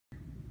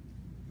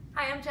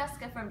Hi, I'm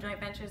Jessica from Joint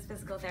Ventures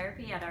Physical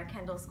Therapy at our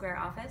Kendall Square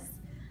office.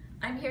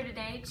 I'm here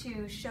today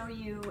to show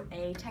you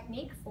a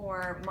technique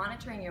for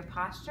monitoring your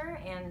posture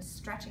and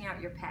stretching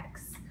out your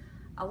pecs.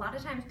 A lot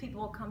of times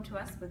people will come to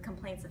us with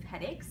complaints of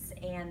headaches,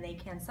 and they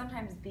can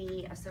sometimes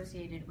be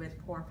associated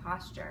with poor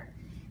posture.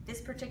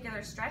 This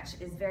particular stretch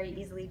is very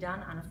easily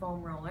done on a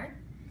foam roller.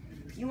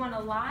 You want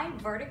to lie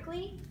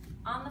vertically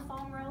on the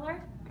foam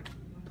roller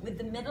with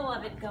the middle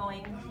of it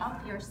going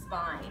up your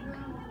spine.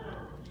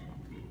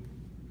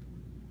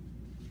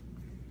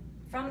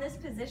 From this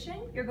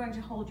position, you're going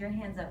to hold your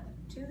hands up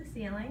to the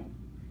ceiling,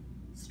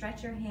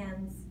 stretch your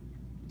hands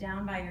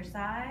down by your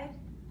side,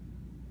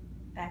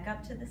 back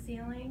up to the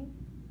ceiling,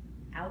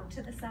 out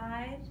to the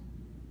side,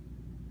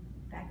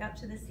 back up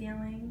to the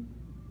ceiling,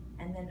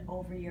 and then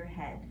over your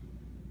head.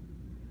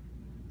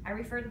 I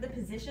refer to the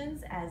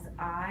positions as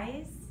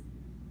I's,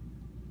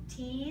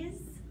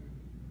 T's,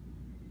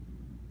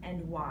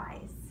 and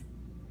Y's.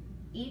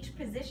 Each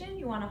position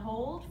you want to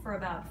hold for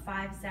about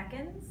 5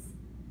 seconds,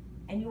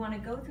 and you want to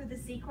go through the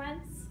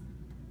sequence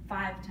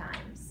 5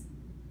 times.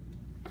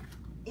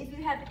 If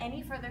you have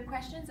any further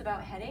questions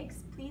about headaches,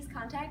 please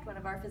contact one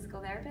of our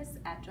physical therapists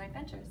at Joint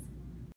Ventures.